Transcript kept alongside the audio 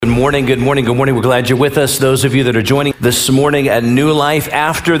morning, good morning, good morning. We're glad you're with us. Those of you that are joining this morning at New Life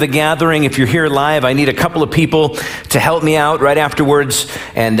after the gathering, if you're here live, I need a couple of people to help me out right afterwards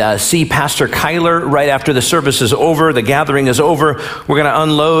and see Pastor Kyler right after the service is over, the gathering is over. We're going to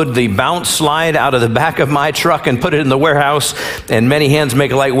unload the bounce slide out of the back of my truck and put it in the warehouse, and many hands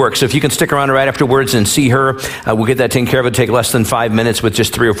make light work. So if you can stick around right afterwards and see her, we'll get that taken care of. It'll take less than 5 minutes with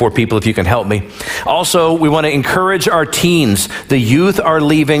just 3 or 4 people if you can help me. Also, we want to encourage our teens. The youth are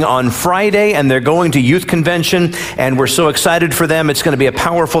leaving on Friday, and they're going to youth convention, and we're so excited for them. It's going to be a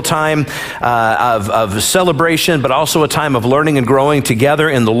powerful time of celebration, but also a time of learning and growing together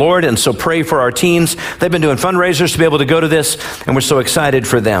in the Lord, and so pray for our teens. They've been doing fundraisers to be able to go to this, and we're so excited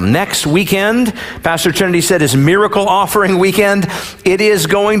for them. Next weekend, Pastor Trinity said, is Miracle Offering Weekend. It is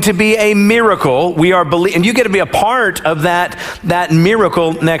going to be a miracle. We are and you get to be a part of that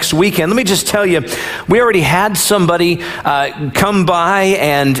miracle next weekend. Let me just tell you, we already had somebody come by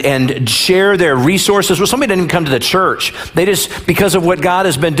and share their resources. Well, somebody didn't even come to the church. They just, because of what God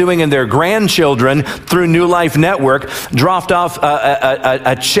has been doing in their grandchildren through New Life Network, dropped off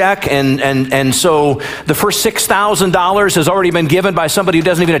a check, and so the first $6,000 has already been given by somebody who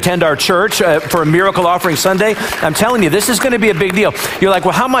doesn't even attend our church for a Miracle Offering Sunday. I'm telling you, this is going to be a big deal. You're like,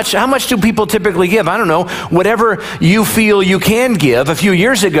 well, how much do people typically give? I don't know. Whatever you feel you can give. A few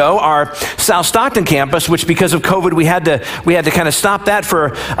years ago, our South Stockton campus, which because of COVID we had to kind of stop that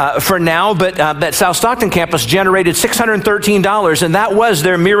for now, but that South Stockton campus generated $613, and that was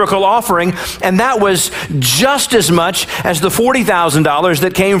their miracle offering, and that was just as much as the $40,000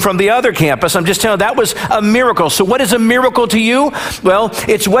 that came from the other campus. I'm just telling you, that was a miracle. So what is a miracle to you? Well,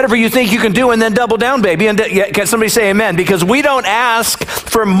 it's whatever you think you can do and then double down, baby. And can somebody say amen? Because we don't ask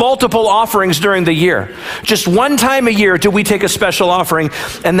for multiple offerings during the year. Just one time a year do we take a special offering,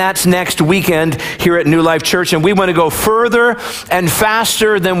 and that's next weekend here at New Life Church. And we want to go further and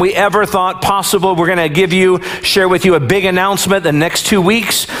faster than we ever thought possible. We're going to share with you a big announcement the next 2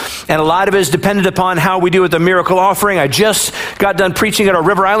 weeks, and a lot of it is dependent upon how we do with the miracle offering. I just got done preaching at our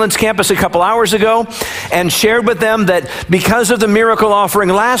River Islands campus a couple hours ago and shared with them that because of the miracle offering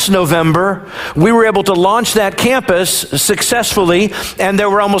last November, we were able to launch that campus successfully, and there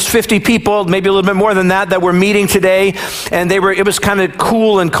were almost 50 people, maybe a little bit more than that were meeting today, and it was kind of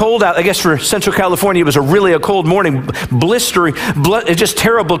cool and cold out. I guess for Central California, it was a cold morning, blistering, just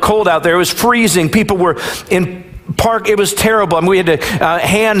terrible cold out there. It was freezing. People were in park. It was terrible. I mean, we had to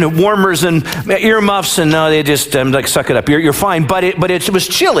hand warmers and earmuffs, and they just suck it up. You're fine. But it was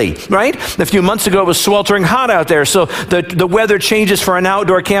chilly, right? A few months ago, it was sweltering hot out there. So the weather changes for an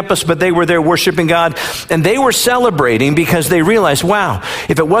outdoor campus, but they were there worshiping God, and they were celebrating because they realized, wow,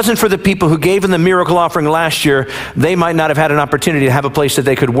 if it wasn't for the people who gave in the miracle offering last year, they might not have had an opportunity to have a place that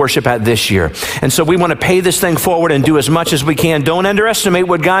they could worship at this year. And so we want to pay this thing forward and do as much as we can. Don't underestimate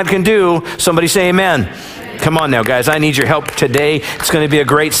what God can do. Somebody say amen. Come on now, guys. I need your help today. It's going to be a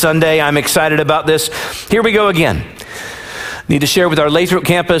great Sunday. I'm excited about this. Here we go again. Need to share with our Lathrop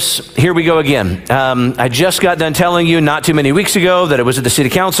campus. Here we go again. I just got done telling you not too many weeks ago that it was at the city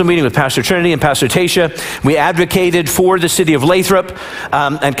council meeting with Pastor Trinity and Pastor Tasha. We advocated for the city of Lathrop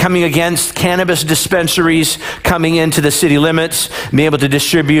and coming against cannabis dispensaries coming into the city limits, being able to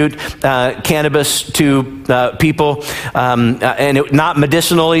distribute cannabis to people, and not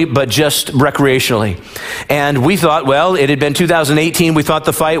medicinally, but just recreationally. And we thought, well, it had been 2018. We fought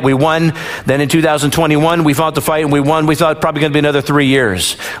the fight. We won. Then in 2021, we fought the fight and we won. We thought probably going to be another 3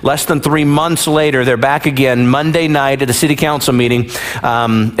 years. Less than 3 months later, they're back again Monday night at the city council meeting.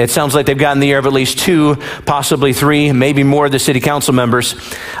 It sounds like they've gotten the ear of at least 2, possibly 3, maybe more of the city council members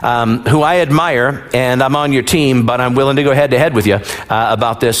who I admire, and I'm on your team, but I'm willing to go head to head with you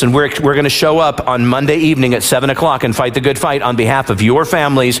about this. And we're going to show up on Monday evening at 7 o'clock and fight the good fight on behalf of your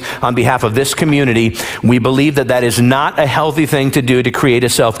families, on behalf of this community. We believe that is not a healthy thing to do to create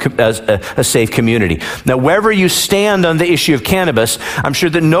a safe community. Now, wherever you stand on the issue of cannabis, I'm sure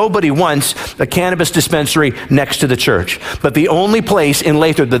that nobody wants a cannabis dispensary next to the church. But the only place in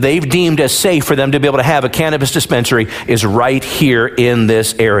Lathrop that they've deemed as safe for them to be able to have a cannabis dispensary is right here in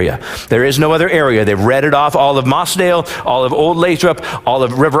this area. There is no other area. They've read it off all of Mossdale, all of Old Lathrop, all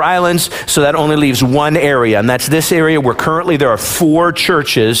of River Islands, so that only leaves one area, and that's this area where currently there are 4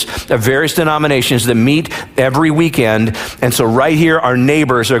 churches of various denominations that meet every weekend. And so right here, our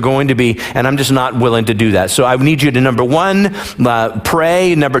neighbors are going to be, and I'm just not willing to do that. So I need you to, number 1, one,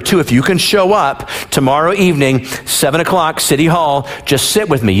 pray. Number two, if you can show up tomorrow evening, 7 o'clock, City Hall, just sit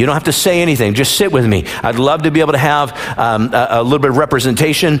with me. You don't have to say anything. Just sit with me. I'd love to be able to have a little bit of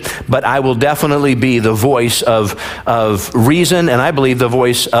representation, but I will definitely be the voice of reason, and I believe the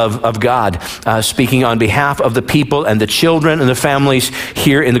voice of God, speaking on behalf of the people and the children and the families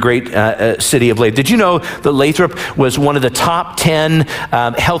here in the great city of Lathrop. Did you know that Lathrop was one of the top 10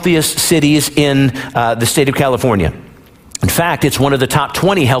 healthiest cities in the state of California? In fact, it's one of the top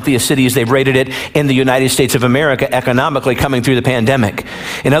 20 healthiest cities. They've rated it in the United States of America economically coming through the pandemic.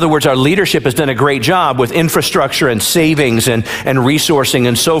 In other words, our leadership has done a great job with infrastructure and savings and resourcing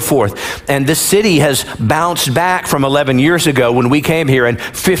and so forth. And this city has bounced back from 11 years ago when we came here and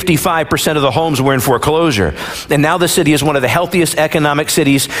 55% of the homes were in foreclosure. And now the city is one of the healthiest economic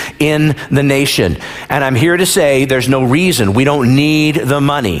cities in the nation. And I'm here to say there's no reason. We don't need the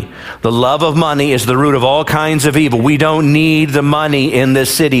money. The love of money is the root of all kinds of evil. We don't need the money in this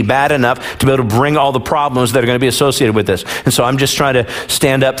city bad enough to be able to bring all the problems that are going to be associated with this. And so I'm just trying to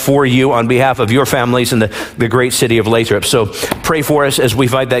stand up for you on behalf of your families in the great city of Lathrop. So pray for us as we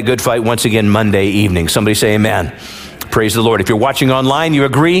fight that good fight once again Monday evening. Somebody say amen. Praise the Lord. If you're watching online, you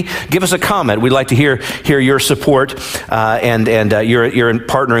agree, give us a comment. We'd like to hear your support and you're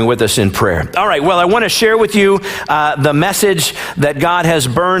partnering with us in prayer. All right, well, I want to share with you the message that God has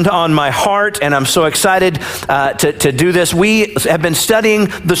burned on my heart, and I'm so excited to do this. We have been studying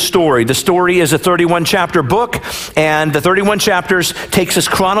the story. The story is a 31-chapter book, and the 31 chapters takes us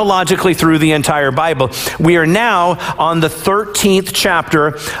chronologically through the entire Bible. We are now on the 13th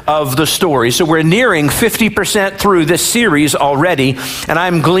chapter of the story, so we're nearing 50% through this series already, and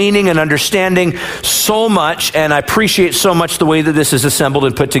I'm gleaning and understanding so much, and I appreciate so much the way that this is assembled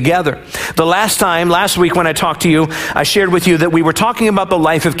and put together. Last week when I talked to you, I shared with you that we were talking about the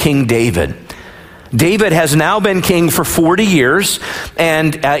life of King David. David has now been king for 40 years,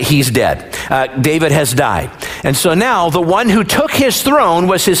 and he's dead. David has died. And so now the one who took his throne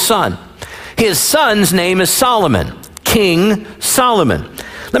was his son. His son's name is Solomon, King Solomon.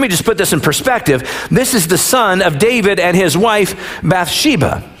 Let me just put this in perspective. This is the son of David and his wife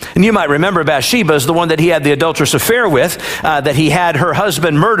Bathsheba. And you might remember Bathsheba is the one that he had the adulterous affair with, that he had her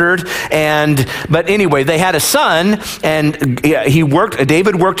husband murdered. But anyway, they had a son, and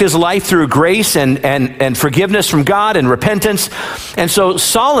David worked his life through grace and forgiveness from God and repentance. And so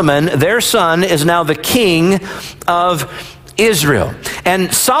Solomon, their son, is now the king of Israel.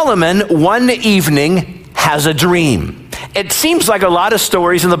 And Solomon, one evening, has a dream. It seems like a lot of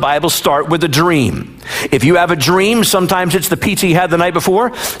stories in the Bible start with a dream. If you have a dream, sometimes it's the pizza you had the night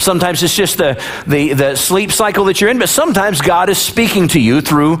before. Sometimes it's just the sleep cycle that you're in. But sometimes God is speaking to you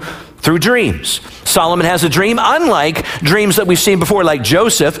through dreams. Solomon has a dream, unlike dreams that we've seen before, like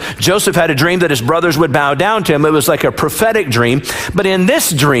Joseph. Joseph had a dream that his brothers would bow down to him. It was like a prophetic dream. But in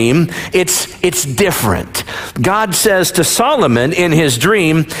this dream, it's different. God says to Solomon in his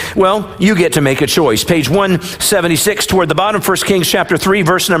dream, well, you get to make a choice. Page 176 toward the bottom, 1 Kings chapter 3,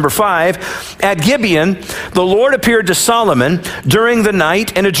 verse number 5. At Gibeon, the Lord appeared to Solomon during the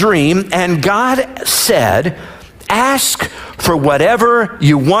night in a dream, and God said, ask for whatever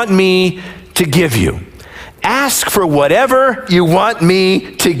you want me to give you. Ask for whatever you want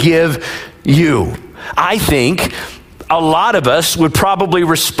me to give you. I think a lot of us would probably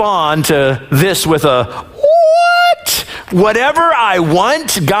respond to this with a, what? Whatever I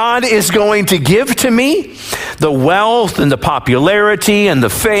want, God is going to give to me. The wealth and the popularity and the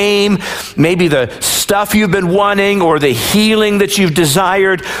fame, maybe the stuff you've been wanting or the healing that you've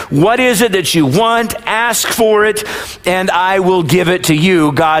desired. What is it that you want? Ask for it, and I will give it to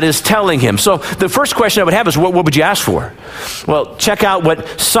you, God is telling him. So the first question I would have is, what would you ask for? Well, check out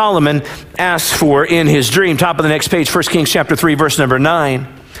what Solomon asked for in his dream. Top of the next page, 1 Kings chapter 3, verse number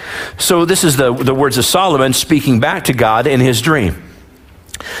 9. So this is the words of Solomon speaking back to God in his dream.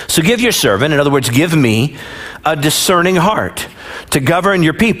 So give your servant, in other words, give me a discerning heart to govern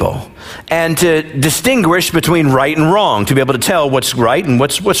your people and to distinguish between right and wrong, to be able to tell what's right and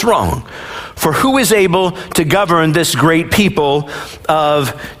what's wrong. For who is able to govern this great people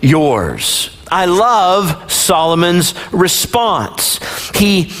of yours? I love Solomon's response.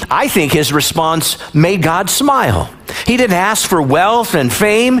 I think his response made God smile. He didn't ask for wealth and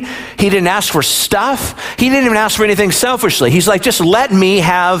fame. He didn't ask for stuff. He didn't even ask for anything selfishly. He's like, just let me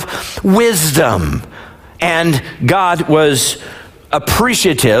have wisdom. And God was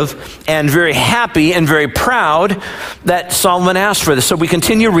appreciative and very happy and very proud that Solomon asked for this. So we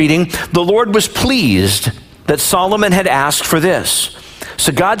continue reading. The Lord was pleased that Solomon had asked for this.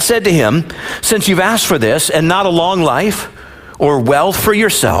 So God said to him, since you've asked for this and not a long life or wealth for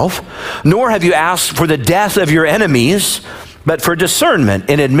yourself, nor have you asked for the death of your enemies, but for discernment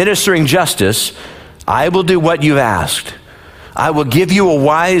in administering justice, I will do what you've asked. I will give you a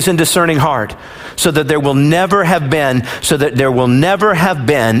wise and discerning heart, so that there will never have been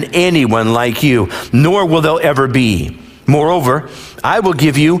anyone like you, nor will there ever be. Moreover, I will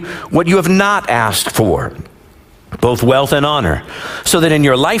give you what you have not asked for, both wealth and honor, so that in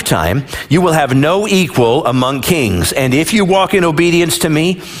your lifetime you will have no equal among kings. And if you walk in obedience to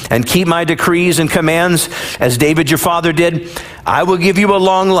me and keep my decrees and commands, as David your father did, I will give you a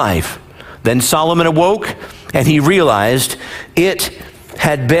long life. Then Solomon awoke, and he realized it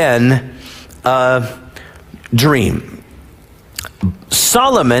had been a dream.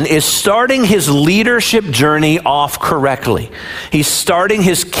 Solomon is starting his leadership journey off correctly. He's starting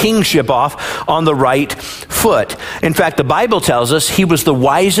his kingship off on the right foot. In fact, the Bible tells us he was the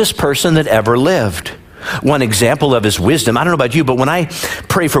wisest person that ever lived. One example of his wisdom, I don't know about you, but when I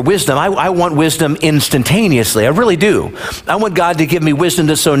pray for wisdom, I want wisdom instantaneously. I really do. I want God to give me wisdom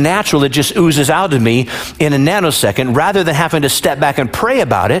that's so natural it just oozes out of me in a nanosecond. Rather than having to step back and pray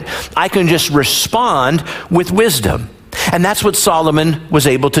about it, I can just respond with wisdom. And that's what Solomon was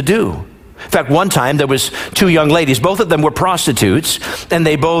able to do. In fact, one time there was two young ladies. Both of them were prostitutes, and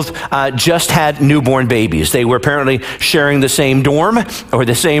they both just had newborn babies. They were apparently sharing the same dorm or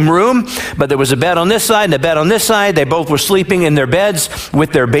the same room, but there was a bed on this side and a bed on this side. They both were sleeping in their beds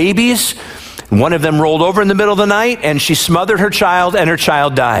with their babies. One of them rolled over in the middle of the night, and she smothered her child, and her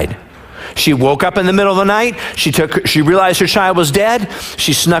child died. She woke up in the middle of the night. She realized her child was dead.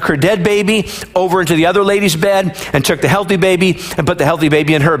 She snuck her dead baby over into the other lady's bed and took the healthy baby and put the healthy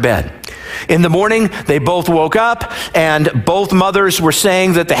baby in her bed. In the morning, they both woke up, and both mothers were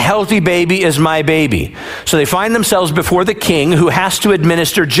saying that the healthy baby is my baby. So they find themselves before the king, who has to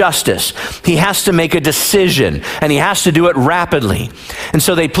administer justice. He has to make a decision, and he has to do it rapidly. And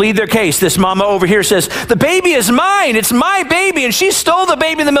so they plead their case. This mama over here says, the baby is mine. It's my baby, and she stole the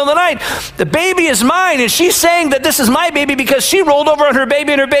baby in the middle of the night. The baby is mine, and she's saying that this is my baby because she rolled over on her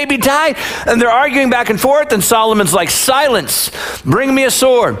baby, and her baby died. And they're arguing back and forth, and Solomon's like, silence. Bring me a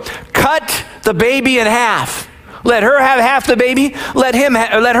sword. Cut the baby in half. Let her have half the baby. Let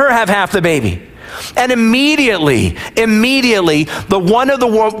her have half the baby. And immediately, the one of the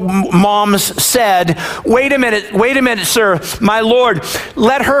moms said, wait a minute, sir, my lord,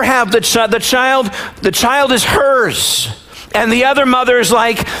 let her have the child. The child is hers. And the other mother is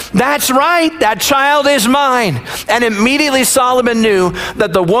like, that's right, that child is mine. And immediately Solomon knew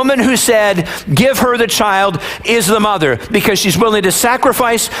that the woman who said, give her the child, is the mother, because she's willing to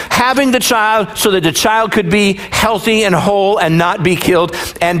sacrifice having the child so that the child could be healthy and whole and not be killed.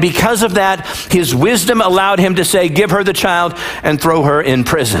 And because of that, his wisdom allowed him to say, give her the child and throw her in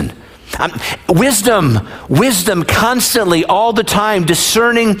prison. Wisdom constantly, all the time,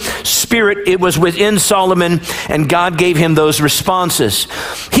 discerning spirit, it was within Solomon, and God gave him those responses.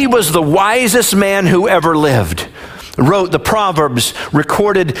 He was the wisest man who ever lived. Wrote the Proverbs,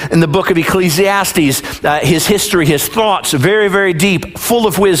 recorded in the book of Ecclesiastes, his history, his thoughts, very, very deep, full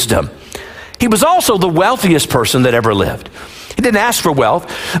of wisdom. He was also the wealthiest person that ever lived. He didn't ask for wealth,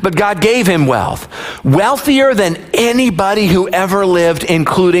 but God gave him wealth. Wealthier than anybody who ever lived,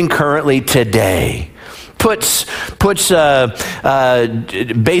 including currently today. Puts Bezos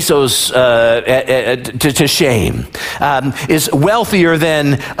to shame. Is wealthier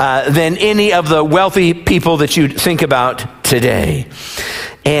than any of the wealthy people that you think about today.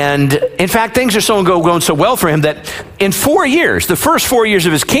 And in fact, things are going so well for him that in 4 years, the first 4 years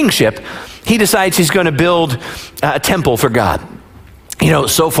of his kingship, he decides he's going to build a temple for God. You know,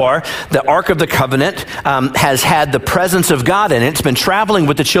 so far, the Ark of the Covenant has had the presence of God in it. It's been traveling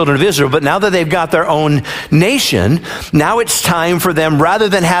with the children of Israel, but now that they've got their own nation, now it's time for them, rather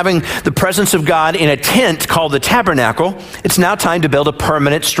than having the presence of God in a tent called the tabernacle, it's now time to build a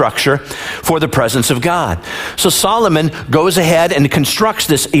permanent structure for the presence of God. So Solomon goes ahead and constructs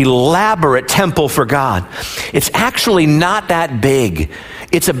this elaborate temple for God. It's actually not that big.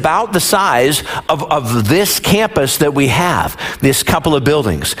 It's about the size of this campus that we have, this couple of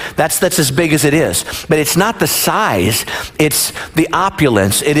buildings. That's as big as it is. But it's not the size, it's the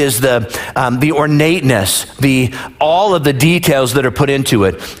opulence, it is the ornateness, all of the details that are put into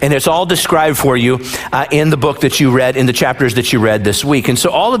it. And it's all described for you in the book that you read, in the chapters that you read this week. And so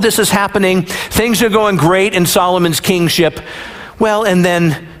all of this is happening. Things are going great in Solomon's kingship. Well, and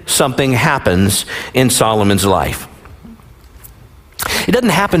then something happens in Solomon's life. It doesn't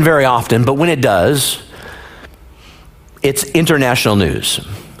happen very often, but when it does, it's international news.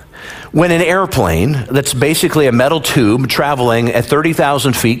 When an airplane that's basically a metal tube traveling at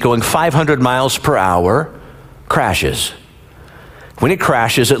 30,000 feet, going 500 miles per hour, crashes. When it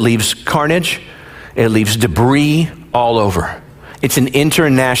crashes, it leaves carnage, it leaves debris all over. It's an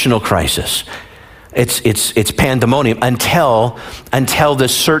international crisis. It's pandemonium until the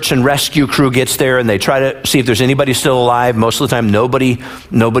search and rescue crew gets there and they try to see if there's anybody still alive. Most of the time,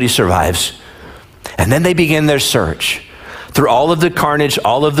 nobody survives. And then they begin their search. Through all of the carnage,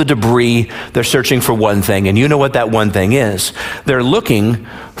 all of the debris, they're searching for one thing. And you know what that one thing is. They're looking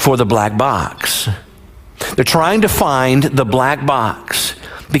for the black box. They're trying to find the black box.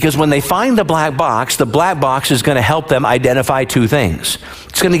 Because when they find the black box is going to help them identify two things.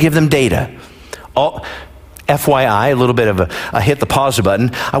 It's going to give them data. FYI, a little bit of a hit the pause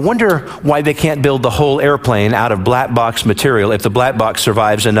button. I wonder why they can't build the whole airplane out of black box material if the black box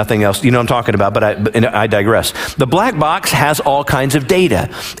survives and nothing else. You know what I'm talking about, but I digress. The black box has all kinds of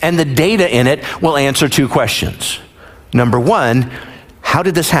data, and the data in it will answer two questions. Number one, how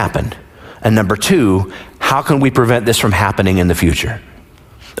did this happen? And number two, how can we prevent this from happening in the future?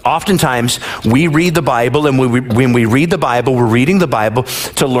 Oftentimes, we read the Bible, and when we read the Bible, we're reading the Bible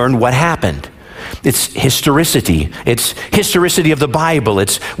to learn what happened. It's historicity. It's historicity of the Bible.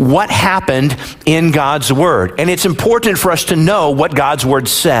 It's what happened in God's Word. And it's important for us to know what God's Word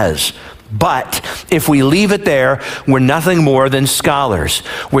says. But if we leave it there, we're nothing more than scholars.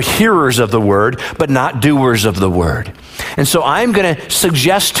 We're hearers of the Word, but not doers of the Word. And so I'm going to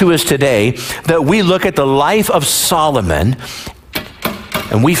suggest to us today that we look at the life of Solomon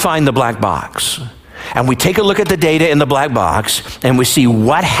and we find the black box. And we take a look at the data in the black box and we see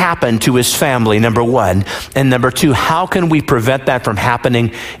what happened to his family, number one. And number two, how can we prevent that from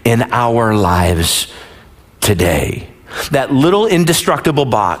happening in our lives today? That little indestructible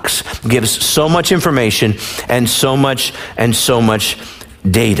box gives so much information and so much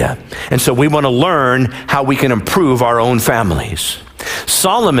data. And so we want to learn how we can improve our own families.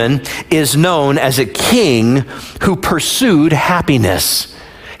 Solomon is known as a king who pursued happiness.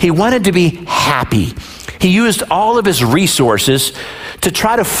 He wanted to be happy. He used all of his resources to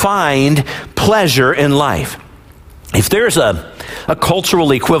try to find pleasure in life. If there's a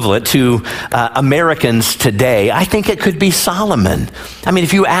cultural equivalent to Americans today, I think it could be Solomon. I mean,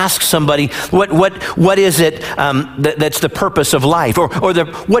 if you ask somebody, what is it that's the purpose of life? Or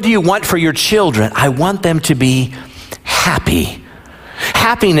what do you want for your children? I want them to be happy.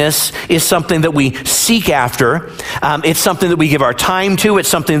 Happiness is something that we seek after. It's something that we give our time to. It's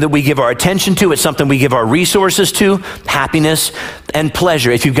something that we give our attention to. It's something we give our resources to. Happiness and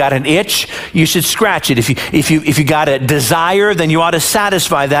pleasure. If you've got an itch, you should scratch it. If you got a desire, then you ought to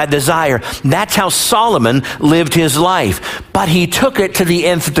satisfy that desire. That's how Solomon lived his life. But he took it to the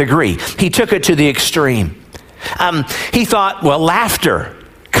nth degree. He took it to the extreme. He thought, well, laughter,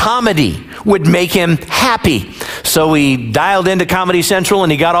 comedy would make him happy. So he dialed into Comedy Central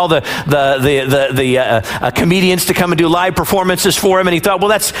and he got all the comedians to come and do live performances for him. And he thought, well,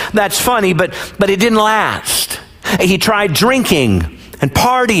 that's funny, but it didn't last. He tried drinking and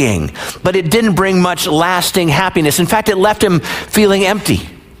partying, but it didn't bring much lasting happiness. In fact, it left him feeling empty,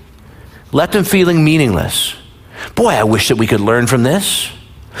 left him feeling meaningless. Boy, I wish that we could learn from this.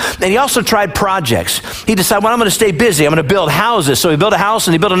 And he also tried projects. He decided, well, I'm going to stay busy. I'm going to build houses. So he built a house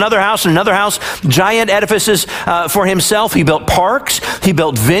and he built another house and another house, giant edifices for himself. He built parks. He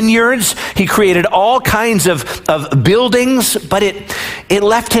built vineyards. He created all kinds of buildings, but it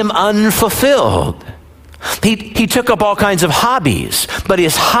left him unfulfilled. He took up all kinds of hobbies, but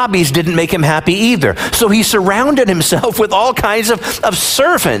his hobbies didn't make him happy either. So he surrounded himself with all kinds of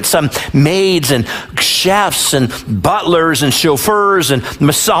servants, maids and chefs and butlers and chauffeurs and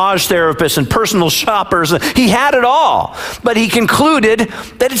massage therapists and personal shoppers. He had it all, but he concluded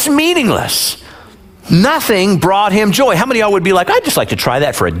that it's meaningless. Nothing brought him joy. How many of y'all would be like, I'd just like to try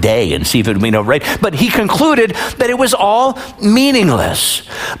that for a day and see if it would be right? But he concluded that it was all meaningless.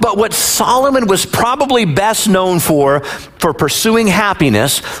 But what Solomon was probably best known for pursuing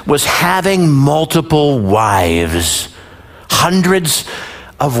happiness was having multiple wives. Hundreds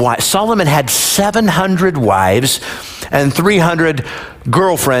of wives. Solomon had 700 wives and 300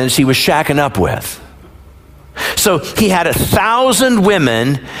 girlfriends he was shacking up with. So he had 1,000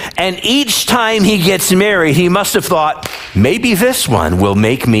 women, and each time he gets married, he must have thought, maybe this one will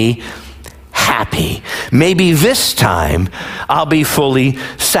make me happy. Maybe this time I'll be fully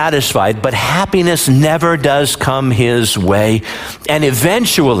satisfied. But happiness never does come his way. And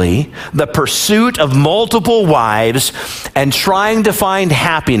eventually, the pursuit of multiple wives and trying to find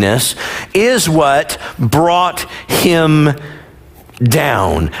happiness is what brought him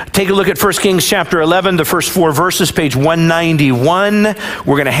down. Take a look at 1 Kings chapter 11, the first 4 verses, page 191. We're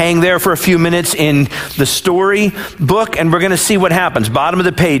going to hang there for a few minutes in the story book, and we're going to see what happens. Bottom of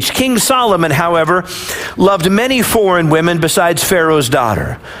the page. King Solomon, however, loved many foreign women besides Pharaoh's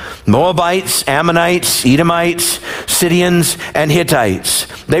daughter: Moabites, Ammonites, Edomites, Sidonians, and Hittites.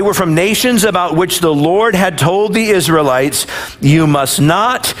 They were from nations about which the Lord had told the Israelites, "You must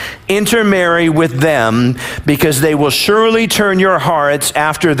not intermarry with them, because they will surely turn your hearts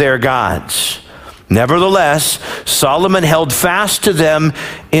after their gods." Nevertheless, Solomon held fast to them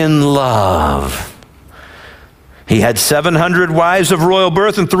in love. He had 700 wives of royal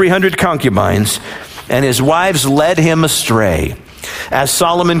birth and 300 concubines, and his wives led him astray. As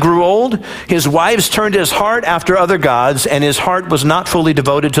Solomon grew old, his wives turned his heart after other gods, and his heart was not fully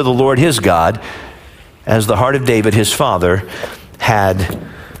devoted to the Lord his God, as the heart of David his father had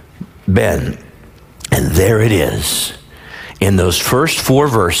been. And there it is. In those first 4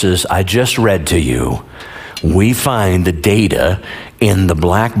 verses I just read to you, we find the data in the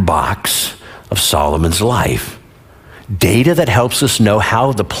black box of Solomon's life. Data that helps us know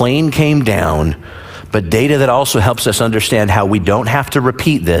how the plane came down, but data that also helps us understand how we don't have to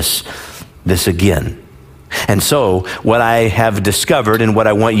repeat this again. And so what I have discovered and what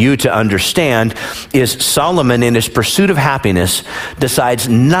I want you to understand is Solomon, in his pursuit of happiness, decides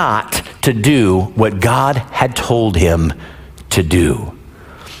not to do what God had told him to do.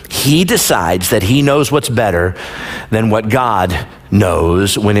 He decides that he knows what's better than what God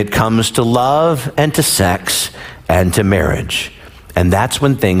knows when it comes to love and to sex and to marriage. And that's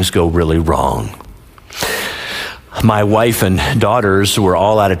when things go really wrong. My wife and daughters were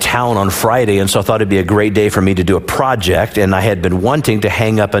all out of town on Friday, and so I thought it'd be a great day for me to do a project. And I had been wanting to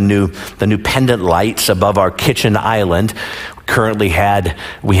hang up the new pendant lights above our kitchen island. We had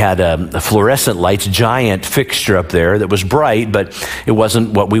a fluorescent lights, giant fixture up there that was bright, but it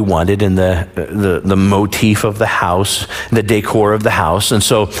wasn't what we wanted in the motif of the house, the decor of the house. And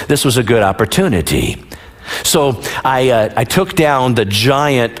so this was a good opportunity. So I took down the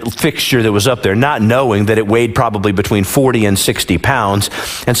giant fixture that was up there, not knowing that it weighed probably between 40 and 60 pounds.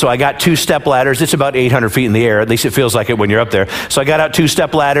 And so I got 2 step ladders. It's about 800 feet in the air. At least it feels like it when you're up there. So I got out 2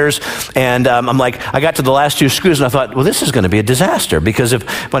 step ladders, and I'm like, I got to the last 2 screws, and I thought, well, this is going to be a disaster, because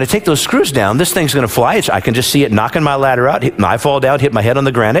when I take those screws down, this thing's going to fly. I can just see it knocking my ladder out. I fall down, hit my head on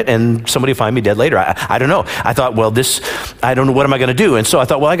the granite, and somebody find me dead later. I don't know. I thought, well, I don't know, what am I going to do? And so I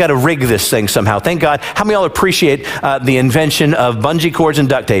thought, well, I got to rig this thing somehow. Thank God. How many of y'all appreciate the invention of bungee cords and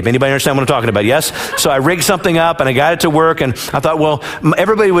duct tape? Anybody understand what I'm talking about? Yes? So I rigged something up and I got it to work, and I thought, well,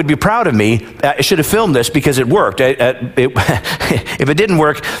 everybody would be proud of me. I should have filmed this because it worked. If it didn't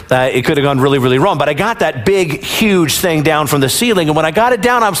work, it could have gone really, really wrong. But I got that big, huge thing down from the ceiling, and when I got it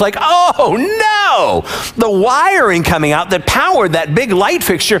down, I was like, oh no! The wiring coming out that powered that big light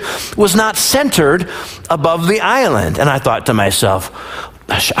fixture was not centered above the island. And I thought to myself,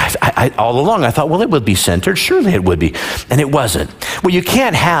 all along, I thought, well, it would be centered. Surely it would be. And it wasn't. Well, you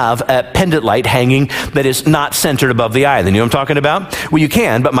can't have a pendant light hanging that is not centered above the island. You know what I'm talking about? Well, you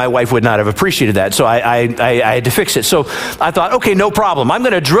can, but my wife would not have appreciated that. So I had to fix it. So I thought, okay, no problem. I'm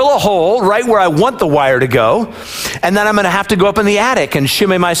going to drill a hole right where I want the wire to go. And then I'm going to have to go up in the attic and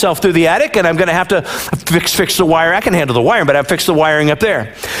shimmy myself through the attic. And I'm going to have to fix the wire. I can handle the wiring, but I fixed the wiring up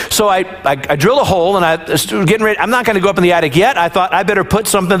there. So I drill a hole, and I was getting ready. I'm not going to go up in the attic yet. I thought I better put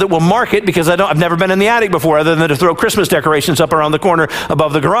something that will mark it, because I've never been in the attic before, other than to throw Christmas decorations up around the corner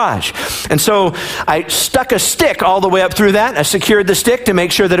above the garage. And so I stuck a stick all the way up through that. I secured the stick to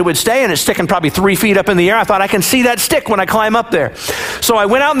make sure that it would stay, and it's sticking probably 3 feet up in the air. I thought I can see that stick when I climb up there. So I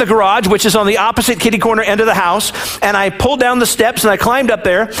went out in the garage, which is on the opposite kitty corner end of the house, and I pulled down the steps and I climbed up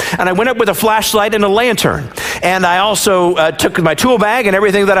there, and I went up with a flashlight and a lantern. And I also took my tool bag and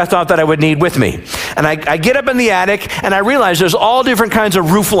everything that I thought that I would need with me. And I get up in the attic, and I realize there's all different kinds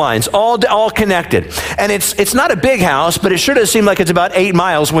of roof lines, all connected. And it's not a big house, but it sure does seem like it's about 8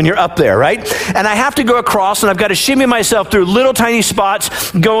 miles when you're up there, right? And I have to go across, and I've got to shimmy myself through little tiny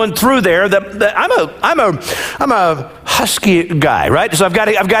spots going through there. I'm a husky guy, right? So I've got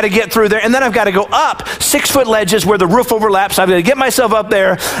to get through there, and then I've got to go up 6-foot ledges where the roof overlaps. I've got to get myself up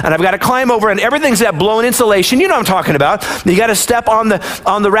there, and I've got to climb over, and everything's that blown insulation. You know what I'm talking about. You got to step on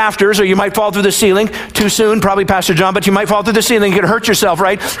the rafters, or you might fall through the ceiling. Too soon, probably, Pastor John, but you might fall through the ceiling. You could hurt yourself,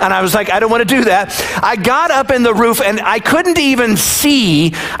 right? And I was like, I don't want to do that. I got up in the roof, and I couldn't even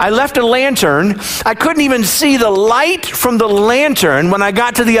see. I left a lantern. I couldn't even see the light from the lantern when I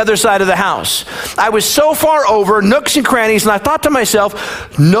got to the other side of the house. I was so far over, nooks and crannies, and I thought to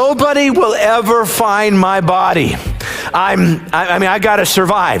myself, nobody will ever find my body. I got to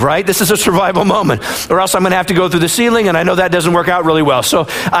survive, right? This is a survival moment, or else I'm going to have to go through the ceiling, and I know that doesn't work out really well. So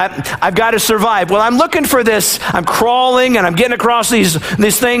I've got to survive. Well, I'm looking for this. I'm crawling, and I'm getting across these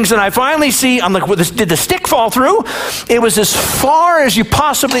things, and I finally see, I'm like, well, did the stick fall through? It was as far as you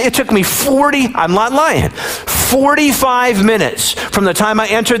possibly, it took me I'm not lying, 45 minutes from the time I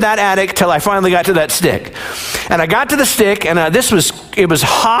entered that attic till I finally got to that stick. And I got to the stick, and it was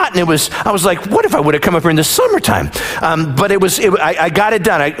hot, and I was like, what if I would have come up here in the summertime? But I got it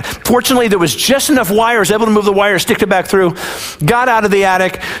done. Fortunately, there was just enough wire. I was able to move the wire, stick it back through, got out of the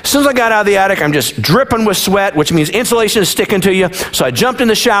attic. As soon as I got out of the attic, I'm just dripping with sweat, which means insulation is sticking to you. So I jumped in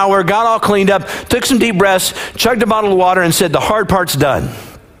the shower, got all cleaned up, took some deep breaths, chugged a bottle of water, and said, the hard part's done.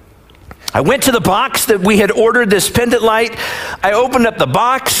 I went to the box that we had ordered this pendant light. I opened up the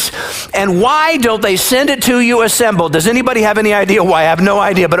box, and why don't they send it to you assembled? Does anybody have any idea why? I have no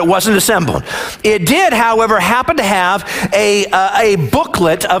idea, but it wasn't assembled. It did, however, happen to have a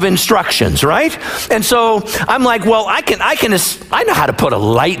booklet of instructions, right? And so I'm like, well, I know how to put a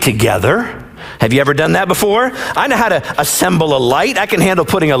light together. Have you ever done that before? I know how to assemble a light. I can handle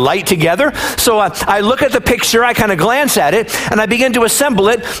putting a light together. So I look at the picture, I kind of glance at it, and I begin to assemble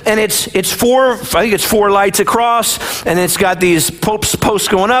it, and it's four lights across, and it's got these posts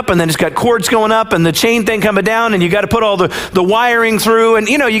going up, and then it's got cords going up, and the chain thing coming down, and you got to put all the wiring through, and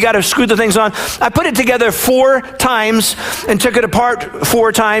you got to screw the things on. I put it together 4 times and took it apart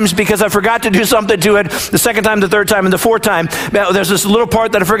 4 times because I forgot to do something to it the second time, the third time, and the fourth time. Now, there's this little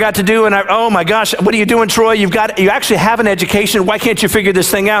part that I forgot to do, and oh my gosh, what are you doing, Troy? You actually have an education. Why can't you figure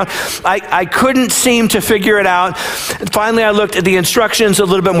this thing out? I couldn't seem to figure it out. Finally, I looked at the instructions a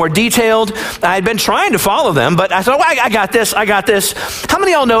little bit more detailed. I had been trying to follow them, but I thought, well, I got this. How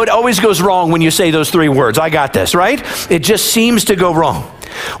many of y'all know it always goes wrong when you say those 3 words? I got this, right? It just seems to go wrong.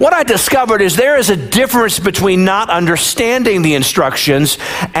 What I discovered is there is a difference between not understanding the instructions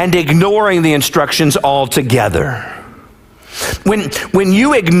and ignoring the instructions altogether. When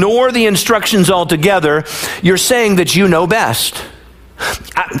you ignore the instructions altogether, you're saying that you know best.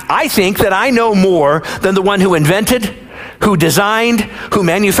 I think that I know more than the one who invented, who designed, who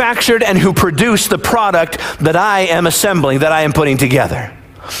manufactured, and who produced the product that I am assembling, that I am putting together.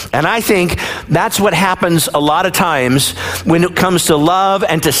 And I think that's what happens a lot of times when it comes to love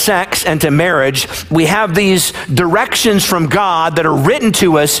and to sex and to marriage. We have these directions from God that are written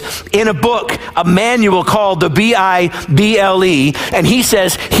to us in a book, a manual called the Bible, and he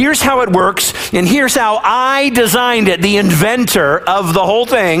says, here's how it works, and here's how I designed it, the inventor of the whole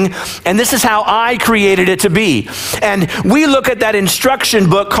thing, and this is how I created it to be. And we look at that instruction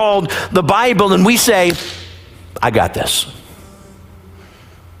book called the Bible, and we say, I got this.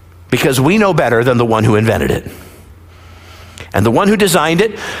 Because we know better than the one who invented it. And the one who designed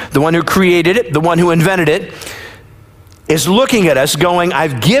it, the one who created it, the one who invented it, is looking at us going,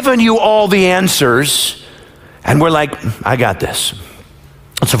 I've given you all the answers, and we're like, I got this.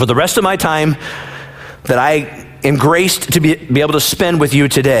 And so for the rest of my time that I am graced to be able to spend with you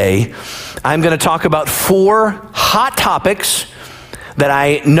today, I'm going to talk about 4 hot topics that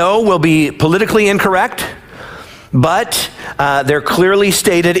I know will be politically incorrect, but they're clearly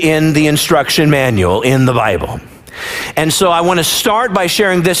stated in the instruction manual in the Bible. And so I want to start by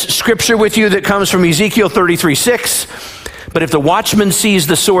sharing this scripture with you that comes from Ezekiel 33:6. But if the watchman sees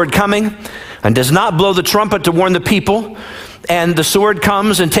the sword coming and does not blow the trumpet to warn the people, and the sword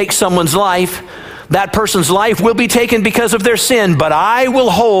comes and takes someone's life, that person's life will be taken because of their sin, but I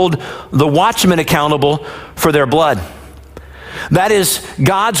will hold the watchman accountable for their blood. That is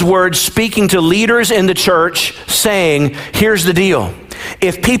God's word speaking to leaders in the church saying, here's the deal.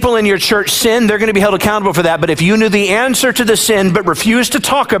 If people in your church sin, they're going to be held accountable for that. But if you knew the answer to the sin but refused to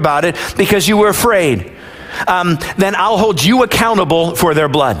talk about it because you were afraid, then I'll hold you accountable for their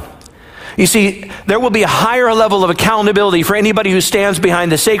blood. You see, there will be a higher level of accountability for anybody who stands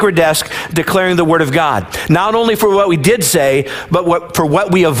behind the sacred desk declaring the word of God. Not only for what we did say, but for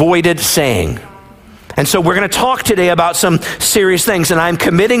what we avoided saying. And so we're going to talk today about some serious things, and I'm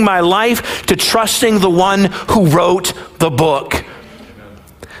committing my life to trusting the one who wrote the book.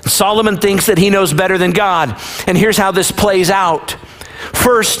 Solomon thinks that he knows better than God, and here's how this plays out.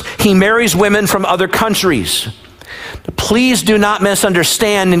 First, he marries women from other countries. Please do not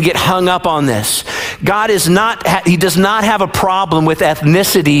misunderstand and get hung up on this. He does not have a problem with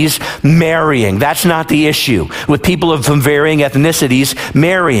ethnicities marrying. That's not the issue. With people from varying ethnicities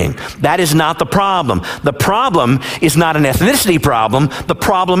marrying. That is not the problem. The problem is not an ethnicity problem. The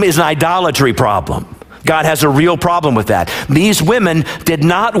problem is an idolatry problem. God has a real problem with that. These women did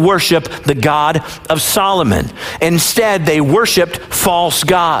not worship the God of Solomon. Instead, they worshiped false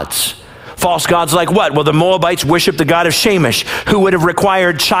gods. False gods like what? Well, the Moabites worshiped the god of Shamash, who would have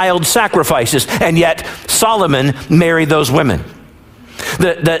required child sacrifices, and yet Solomon married those women.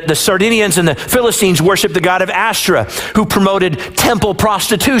 The Sardinians and the Philistines worshiped the god of Ashtoreth, who promoted temple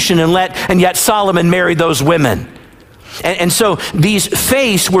prostitution, and yet Solomon married those women. And so these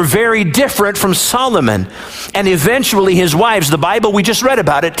faiths were very different from Solomon. And eventually his wives, the Bible we just read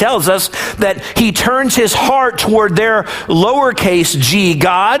about, it tells us that he turns his heart toward their lowercase g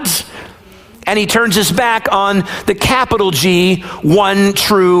gods, and he turns his back on the capital G, one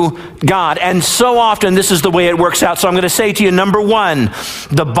true God. And so often this is the way it works out. So I'm going to say to you, number one,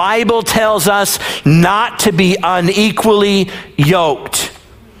 the Bible tells us not to be unequally yoked.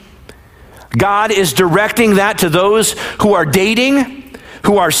 God is directing that to those who are dating,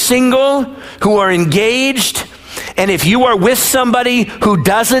 who are single, who are engaged. And if you are with somebody who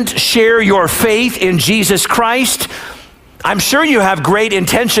doesn't share your faith in Jesus Christ, I'm sure you have great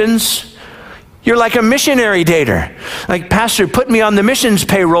intentions. You're like a missionary dater. Like, Pastor, put me on the missions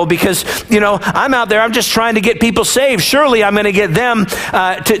payroll because, I'm out there, I'm just trying to get people saved. Surely I'm going to get them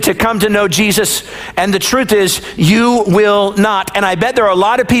to come to know Jesus. And the truth is, you will not. And I bet there are a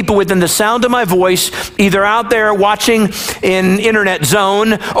lot of people within the sound of my voice, either out there watching in Internet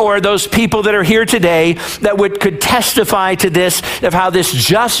Zone, or those people that are here today that could testify to this, of how this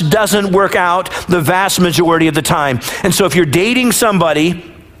just doesn't work out the vast majority of the time. And so if you're dating somebody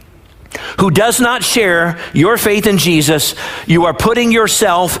who does not share your faith in Jesus, you are putting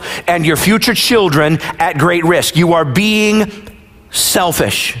yourself and your future children at great risk. You are being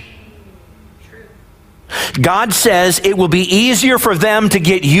selfish. God says it will be easier for them to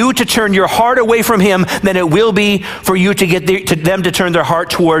get you to turn your heart away from him than it will be for you to get them to turn their heart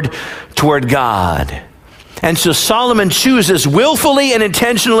toward God. And so Solomon chooses willfully and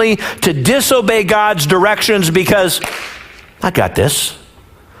intentionally to disobey God's directions because, I got this.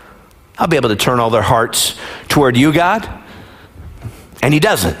 I'll be able to turn all their hearts toward you, God. And he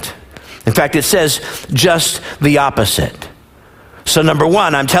doesn't. In fact, it says just the opposite. So number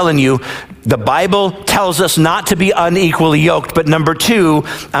one, I'm telling you, the Bible tells us not to be unequally yoked. But number two,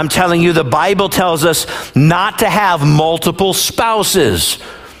 I'm telling you, the Bible tells us not to have multiple spouses,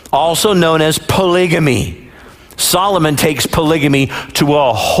 also known as polygamy. Solomon takes polygamy to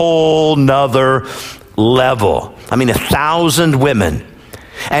a whole nother level. 1,000 women.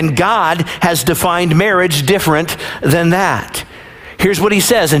 And God has defined marriage different than that. Here's what he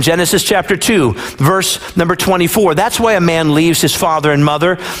says in Genesis chapter 2, verse number 24. That's why a man leaves his father and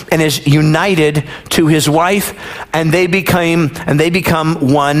mother and is united to his wife, and they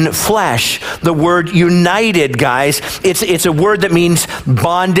become one flesh. The word united, guys, it's a word that means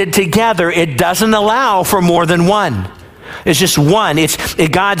bonded together. It doesn't allow for more than one. It's just one.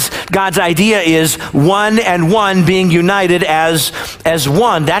 God's idea is one and one being united as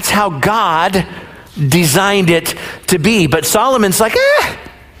one. That's how God designed it to be. But Solomon's like,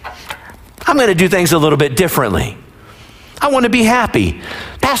 I'm going to do things a little bit differently. I want to be happy.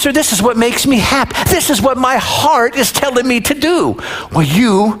 Pastor, this is what makes me happy. This is what my heart is telling me to do. Well,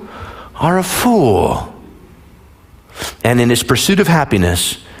 you are a fool. And in his pursuit of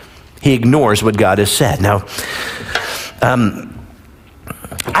happiness, he ignores what God has said. Now,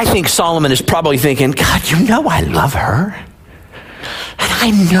 I think Solomon is probably thinking, God, I love her. And I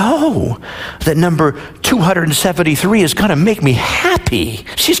know that number 273 is going to make me happy.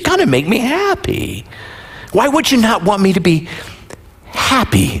 She's going to make me happy. Why would you not want me to be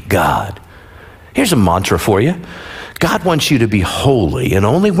happy, God? Here's a mantra for you. God wants you to be holy, and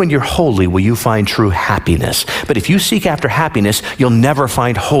only when you're holy will you find true happiness. But if you seek after happiness, you'll never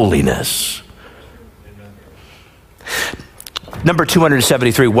find holiness. Number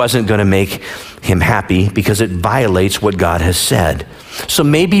 273 wasn't going to make him happy because it violates what God has said. So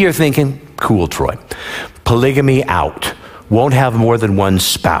maybe you're thinking, cool, Troy, polygamy out. Won't have more than one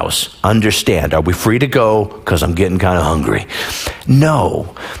spouse. Understand, are we free to go? Because I'm getting kind of hungry.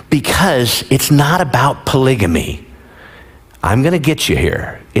 No, because it's not about polygamy. I'm going to get you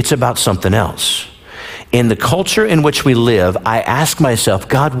here. It's about something else. In the culture in which we live, I ask myself,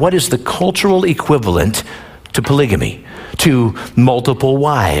 God, what is the cultural equivalent to polygamy, to multiple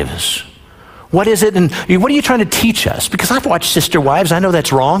wives? What is it, and what are you trying to teach us? Because I've watched Sister Wives. I know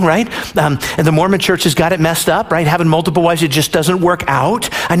that's wrong, right? And the Mormon church has got it messed up, right? Having multiple wives, it just doesn't work out.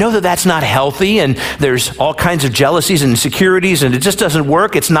 I know that that's not healthy, and there's all kinds of jealousies and insecurities, and it just doesn't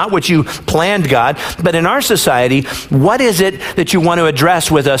work. It's not what you planned, God. But in our society, what is it that you want to address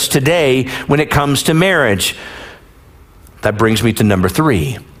with us today when it comes to marriage? That brings me to number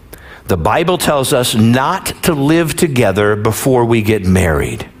 3. The Bible tells us not to live together before we get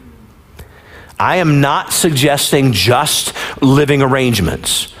married. I am not suggesting just living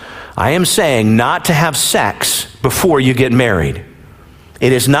arrangements. I am saying not to have sex before you get married.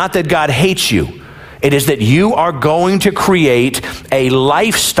 It is not that God hates you. It is that you are going to create a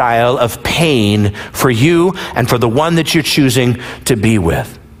lifestyle of pain for you and for the one that you're choosing to be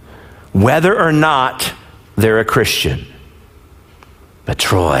with, whether or not they're a Christian. But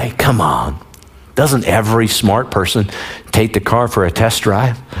Troy, come on. Doesn't every smart person take the car for a test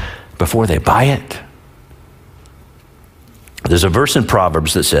drive before they buy it? There's a verse in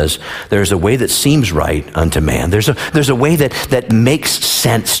Proverbs that says, there's a way that seems right unto man. There's a way that makes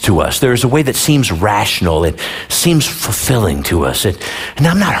sense to us. There's a way that seems rational. It seems fulfilling to us. And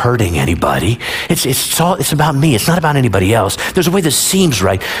I'm not hurting anybody. It's about me. It's not about anybody else. There's a way that seems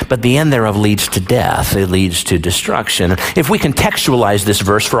right, but the end thereof leads to death. It leads to destruction. If we contextualize this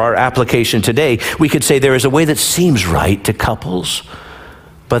verse for our application today, we could say there is a way that seems right to couples,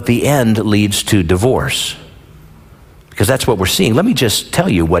 but the end leads to divorce. Because that's what we're seeing. Let me just tell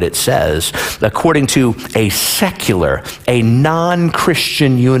you what it says. According to a secular, a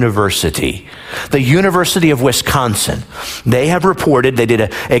non-Christian university, the University of Wisconsin, they have reported, they did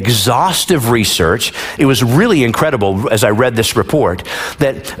an exhaustive research. It was really incredible as I read this report,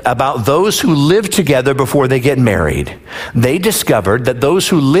 that about those who live together before they get married. They discovered that those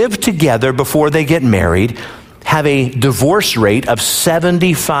who live together before they get married have a divorce rate of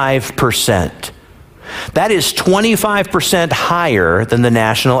 75%. That is 25% higher than the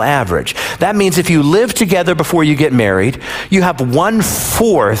national average. That means if you live together before you get married, you have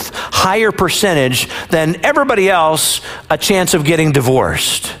 1/4 higher percentage than everybody else a chance of getting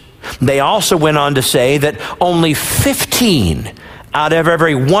divorced. They also went on to say that only 15 out of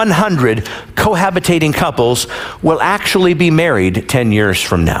every 100 cohabitating couples will actually be married 10 years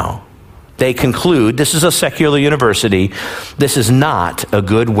from now. They conclude, this is a secular university, this is not a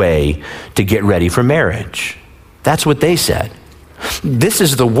good way to get ready for marriage. That's what they said. This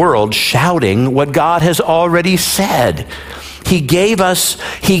is the world shouting what God has already said. He gave us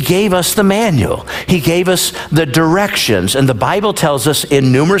the manual. He gave us the directions. And the Bible tells us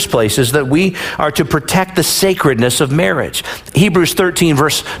in numerous places that we are to protect the sacredness of marriage. Hebrews 13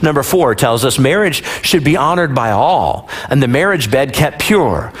 verse number 4 tells us marriage should be honored by all and the marriage bed kept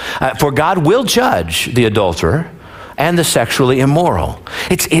pure. For God will judge the adulterer and the sexually immoral.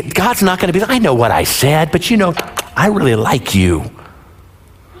 God's not going to be, I know what I said, but I really like you.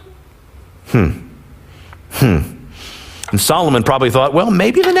 And Solomon probably thought, well,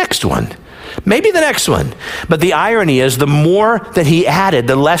 maybe the next one. But the irony is, the more that he added,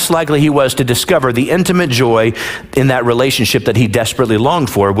 the less likely he was to discover the intimate joy in that relationship that he desperately longed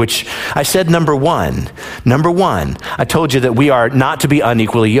for, which I said, number one, I told you that we are not to be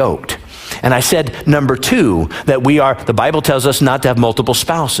unequally yoked. And I said, number 2, that the Bible tells us not to have multiple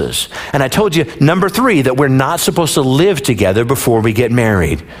spouses. And I told you, number 3, that we're not supposed to live together before we get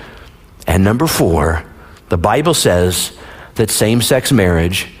married. And number 4, the Bible says that same-sex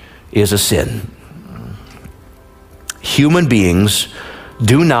marriage is a sin. Human beings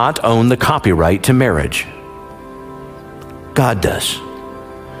do not own the copyright to marriage. God does.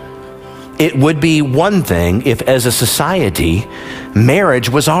 It would be one thing if, as a society, marriage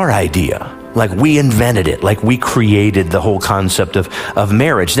was our idea. Like we invented it, like we created the whole concept of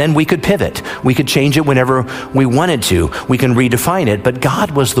marriage. Then we could pivot. We could change it whenever we wanted to. We can redefine it. But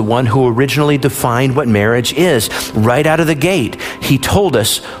God was the one who originally defined what marriage is. Right out of the gate, he told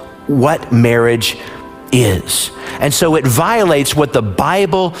us what marriage is. And so it violates what the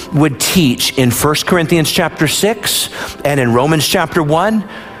Bible would teach in 1 Corinthians chapter 6 and in Romans chapter 1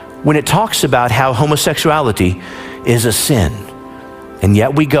 when it talks about how homosexuality is a sin. And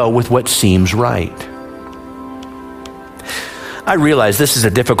yet we go with what seems right. I realize this is a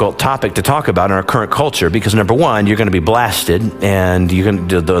difficult topic to talk about in our current culture because, number one, you're going to be blasted and you're going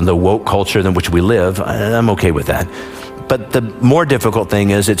to the woke culture in which we live. I'm okay with that. But the more difficult thing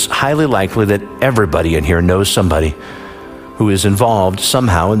is it's highly likely that everybody in here knows somebody who is involved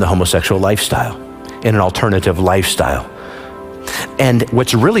somehow in the homosexual lifestyle, in an alternative lifestyle. And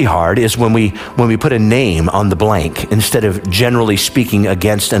what's really hard is when we put a name on the blank instead of generally speaking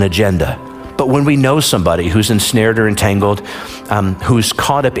against an agenda. But when we know somebody who's ensnared or entangled, who's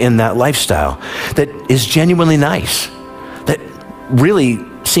caught up in that lifestyle, that is genuinely nice, that really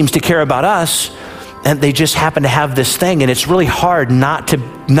seems to care about us, and they just happen to have this thing, and it's really hard not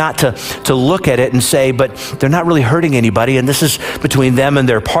to look at it and say, but they're not really hurting anybody, and this is between them and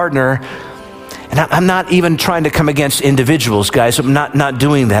their partner. And I'm not even trying to come against individuals, guys. I'm not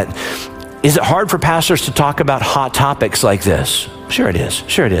doing that. Is it hard for pastors to talk about hot topics like this? Sure it is.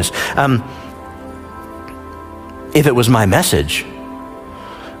 If it was my message,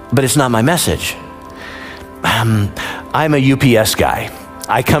 but it's not my message. I'm a UPS guy.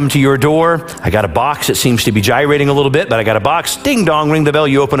 I come to your door. I got a box. It seems to be gyrating a little bit, but I got a box. Ding dong, ring the bell.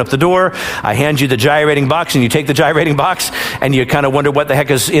 You open up the door. I hand you the gyrating box, and you take the gyrating box, and you kind of wonder what the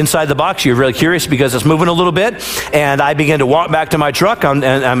heck is inside the box. You're really curious because it's moving a little bit. And I begin to walk back to my truck, and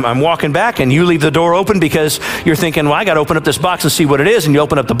I'm walking back, and you leave the door open because you're thinking, well, I got to open up this box and see what it is. And you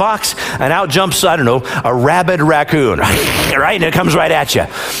open up the box, and out jumps, I don't know, a rabid raccoon, right? And it comes right at you.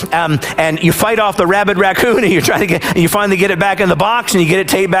 And you fight off the rabid raccoon, and you finally get it back in the box, and you get it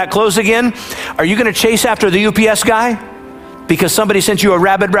taped back close again. Are you going to chase after the UPS guy because somebody sent you a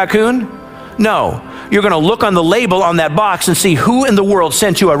rabid raccoon? No. You're going to look on the label on that box and see who in the world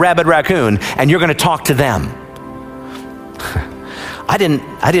sent you a rabid raccoon, and you're going to talk to them. I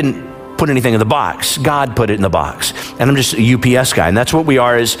didn't put anything in the box. God put it in the box. And I'm just a UPS guy. And that's what we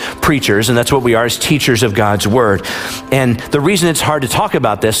are as preachers, and that's what we are as teachers of God's word. And the reason it's hard to talk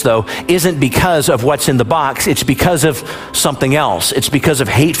about this, though, isn't because of what's in the box. It's because of something else. It's because of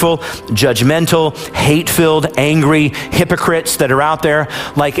hateful, judgmental, hate-filled, angry hypocrites that are out there,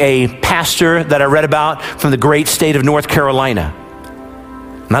 like a pastor that I read about from the great state of North Carolina.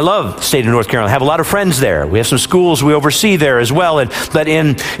 And I love the state of North Carolina. I have a lot of friends there. We have some schools we oversee there as well. But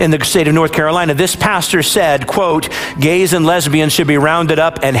in the state of North Carolina, this pastor said, quote, gays and lesbians should be rounded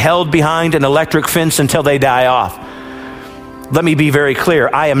up and held behind an electric fence until they die off. Let me be very clear.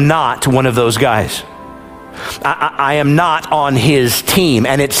 I am not one of those guys. I am not on his team,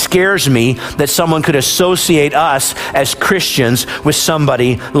 and it scares me that someone could associate us as Christians with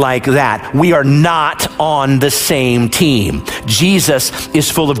somebody like that. We are not on the same team. Jesus is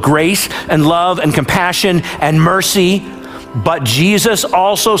full of grace and love and compassion and mercy, but Jesus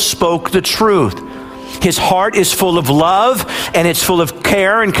also spoke the truth. His heart is full of love, and it's full of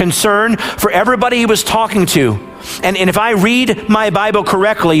care and concern for everybody he was talking to. And if I read my Bible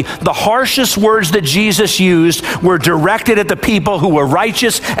correctly, the harshest words that Jesus used were directed at the people who were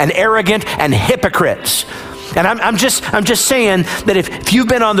righteous and arrogant and hypocrites. And I'm just saying that if you've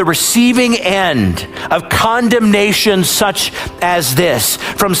been on the receiving end of condemnation such as this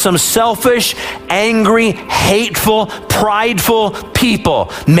from some selfish, angry, hateful, prideful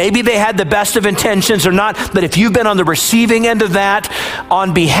people, maybe they had the best of intentions or not, but if you've been on the receiving end of that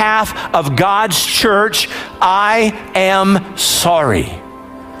on behalf of God's church, I am sorry.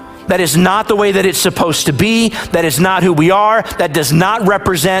 That is not the way that it's supposed to be. That is not who we are. That does not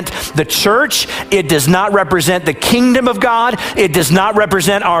represent the church. It does not represent the kingdom of God. It does not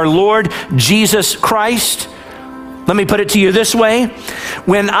represent our Lord Jesus Christ. Let me put it to you this way.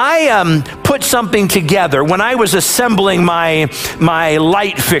 When I put something together, when I was assembling my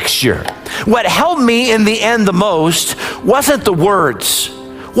light fixture, what helped me in the end the most wasn't the words,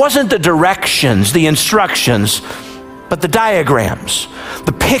 wasn't the directions, the instructions, but the diagrams,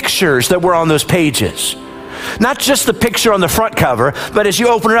 the pictures that were on those pages. Not just the picture on the front cover, but as you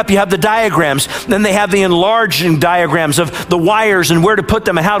open it up, you have the diagrams. Then they have the enlarging diagrams of the wires and where to put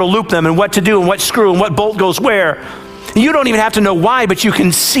them and how to loop them and what to do and what screw and what bolt goes where. You don't even have to know why, but you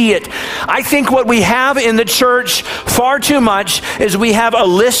can see it. I think what we have in the church far too much is we have a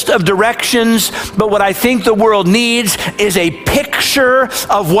list of directions, but what I think the world needs is a picture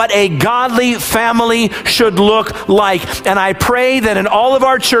of what a godly family should look like. And I pray that in all of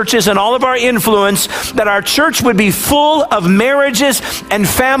our churches and all of our influence, that our church would be full of marriages and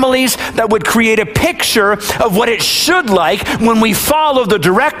families that would create a picture of what it should like when we follow the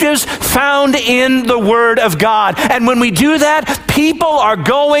directives found in the Word of God. And when we do that, people are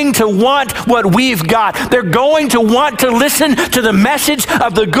going to want what we've got. They're going to want to listen to the message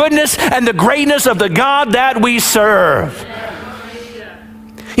of the goodness and the greatness of the God that we serve.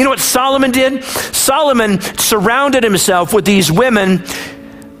 You know what Solomon did? Solomon surrounded himself with these women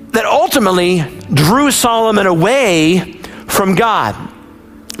that ultimately drew Solomon away from God,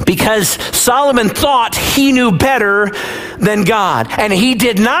 because Solomon thought he knew better than God, and he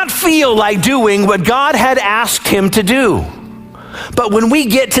did not feel like doing what God had asked him to do. But when we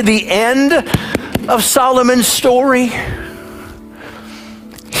get to the end of Solomon's story,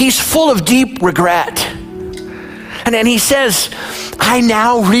 he's full of deep regret. And then he says, I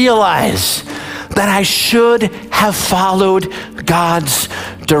now realize that I should have followed God's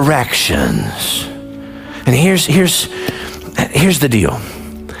directions. And here's the deal.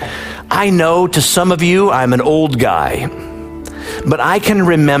 I know to some of you, I'm an old guy, but I can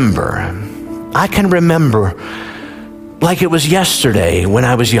remember like it was yesterday when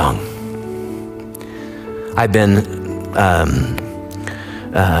I was young. I've been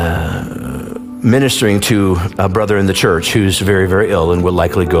ministering to a brother in the church who's very, very ill and will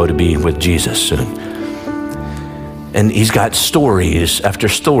likely go to be with Jesus soon. And he's got stories after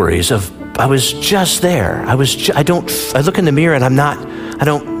stories of, I was just there. I look in the mirror and I'm I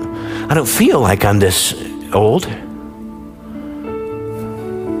don't feel like I'm this old.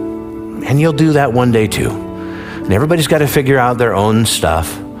 And you'll do that one day too. And everybody's got to figure out their own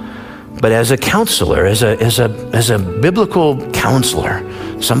stuff. But as a counselor, as a biblical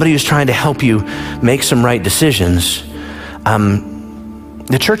counselor, somebody who's trying to help you make some right decisions,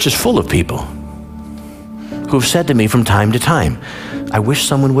 the church is full of people who've said to me from time to time, I wish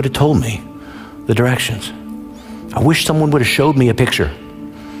someone would have told me the directions. I wish someone would have showed me a picture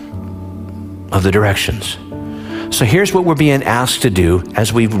of the directions. So here's what we're being asked to do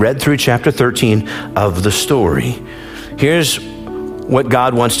as we've read through chapter 13 of the story. Here's what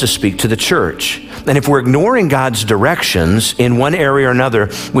God wants to speak to the church. And if we're ignoring God's directions in one area or another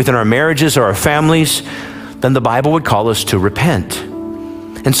within our marriages or our families, then the Bible would call us to repent.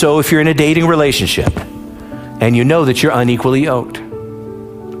 And so if you're in a dating relationship and you know that you're unequally yoked,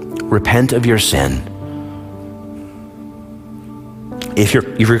 repent of your sin. If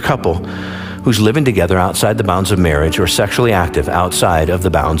you're a couple who's living together outside the bounds of marriage or sexually active outside of the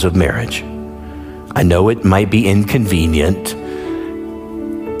bounds of marriage, I know it might be inconvenient,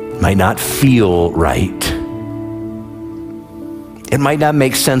 might not feel right. It might not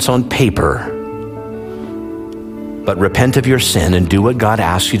make sense on paper, but repent of your sin and do what God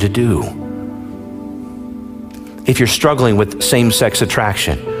asks you to do. If you're struggling with same-sex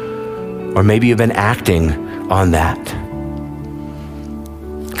attraction, or maybe you've been acting on that,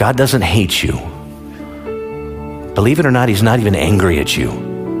 God doesn't hate you. Believe it or not, he's not even angry at you.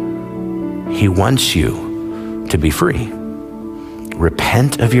 He wants you to be free.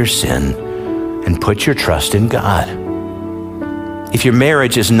 Repent of your sin and put your trust in God. If your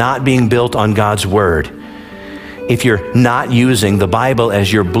marriage is not being built on God's word, if you're not using the Bible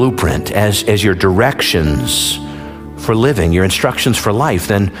as your blueprint, as your directions for living, your instructions for life,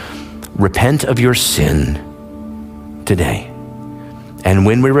 then repent of your sin today. And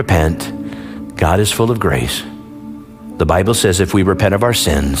when we repent, God is full of grace. The Bible says if we repent of our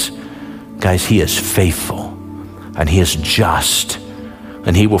sins, guys, he is faithful and he is just,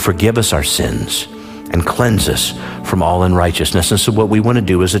 and he will forgive us our sins and cleanse us from all unrighteousness. And so what we want to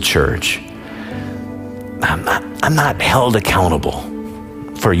do as a church, I'm not held accountable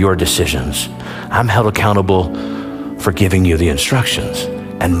for your decisions. I'm held accountable for giving you the instructions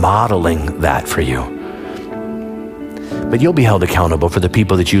and modeling that for you. But you'll be held accountable for the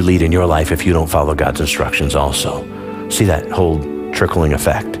people that you lead in your life if you don't follow God's instructions also. See that whole trickling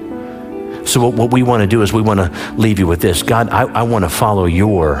effect? So what we want to do is we want to leave you with this. God, I want to follow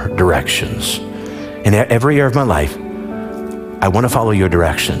your directions. In every area of my life, I want to follow your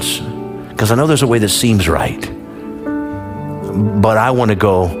directions. Because I know there's a way that seems right. But I want to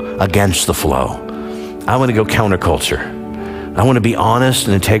go against the flow. I want to go counterculture. I want to be honest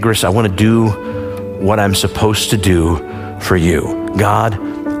and integrous. I want to do what I'm supposed to do for you. God,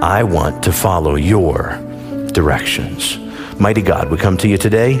 I want to follow your directions. Mighty God, we come to you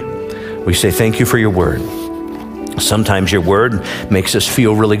today. We say thank you for your word. Sometimes your word makes us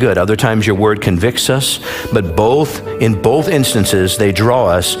feel really good. Other times your word convicts us, but in both instances, they draw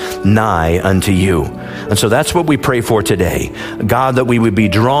us nigh unto you. And so that's what we pray for today. God, that we would be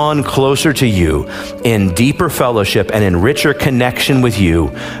drawn closer to you in deeper fellowship and in richer connection with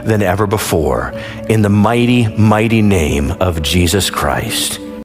you than ever before. In the mighty, mighty name of Jesus Christ.